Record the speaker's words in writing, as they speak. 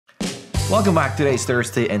Welcome back. Today's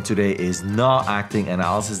Thursday, and today is not acting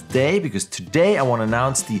analysis day because today I want to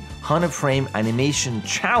announce the 100 frame animation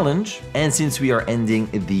challenge. And since we are ending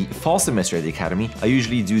the fall semester at the Academy, I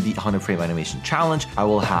usually do the 100 frame animation challenge. I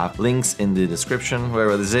will have links in the description,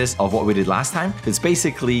 wherever this is, of what we did last time. It's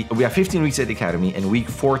basically, we have 15 weeks at the Academy, and week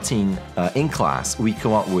 14 in class, we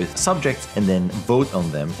come up with subjects and then vote on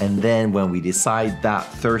them. And then when we decide that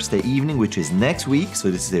Thursday evening, which is next week, so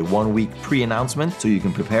this is a 1 week pre-announcement so you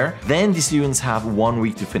can prepare, then the students have 1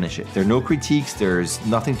 week to finish it. There are no critiques, there's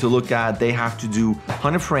nothing to look at. They have to do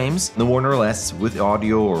 100 frames, no more nor less, with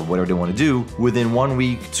audio or whatever they want to do within 1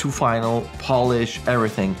 week to final, polish,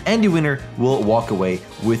 everything. And the winner will walk away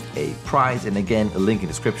with a prize. And again, a link in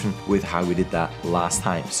the description with how we did that last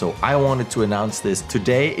time. So I wanted to announce this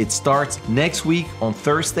today. It starts next week on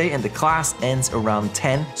Thursday and the class ends around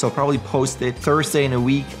 10. So I'll probably post it Thursday in a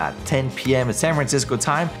week at 10 p.m. at San Francisco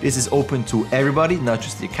time. This is open to everybody, not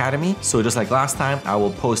just the Academy. So just like last time, I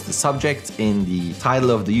will post the subject in the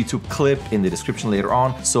title of the YouTube clip in the description later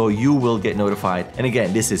on, so you will get notified. And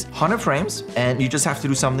again, this is 100 frames, and you just have to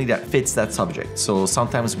do something that fits that subject. So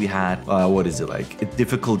sometimes we had, what is it, like a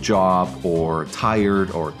difficult job or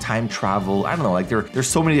tired or time travel. I don't know, like there's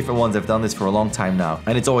so many different ones. I've done this for a long time now,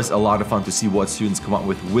 and it's always a lot of fun to see what students come up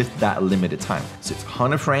with that limited time. So it's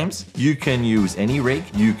 100 frames. You can use any rig.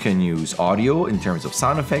 You can use audio in terms of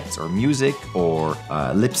sound effects or music or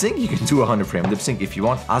lip sync. You can do 100 frame lip sync if you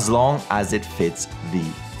want, as long as it fits the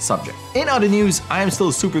subject. In other news, I am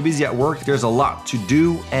still super busy at work. There's a lot to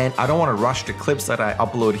do, and I don't want to rush the clips that I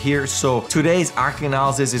upload here. So today's acting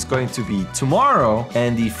analysis is going to be tomorrow,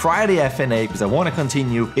 and the Friday FNA, because I want to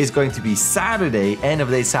continue, is going to be Saturday, end of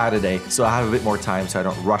day Saturday. So I have a bit more time, so I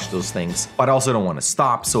don't rush those things, but I also don't want to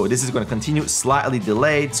stop. So this is going to continue, slightly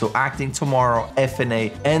delayed. So acting tomorrow,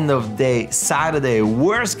 FNA, end of day Saturday,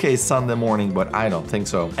 worst case Sunday morning, but I don't think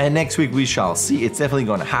so. And next week we shall see. It's definitely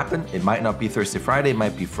going to happen. It might not be Thursday, Friday, it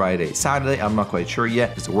might be Friday, Saturday. I'm not quite sure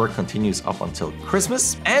yet because the work continues up until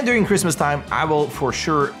Christmas. And during Christmas time, I will for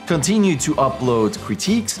sure continue to upload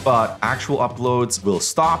critiques, but actual uploads will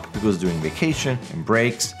stop because during vacation and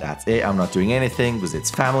breaks, that's it. I'm not doing anything because it's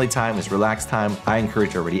family time, it's relaxed time. I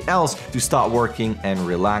encourage everybody else to start working and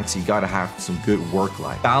relax. You gotta have some good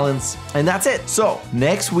work-life balance. And that's it. So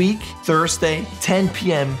next week, Thursday, 10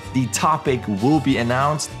 p.m., the topic will be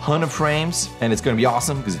announced, 100 frames, and it's gonna be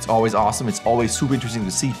awesome because it's always awesome. It's always super interesting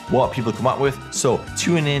to see what people come up with. So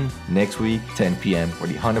tune in next week, 10 p.m. for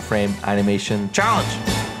the 100 frame animation challenge.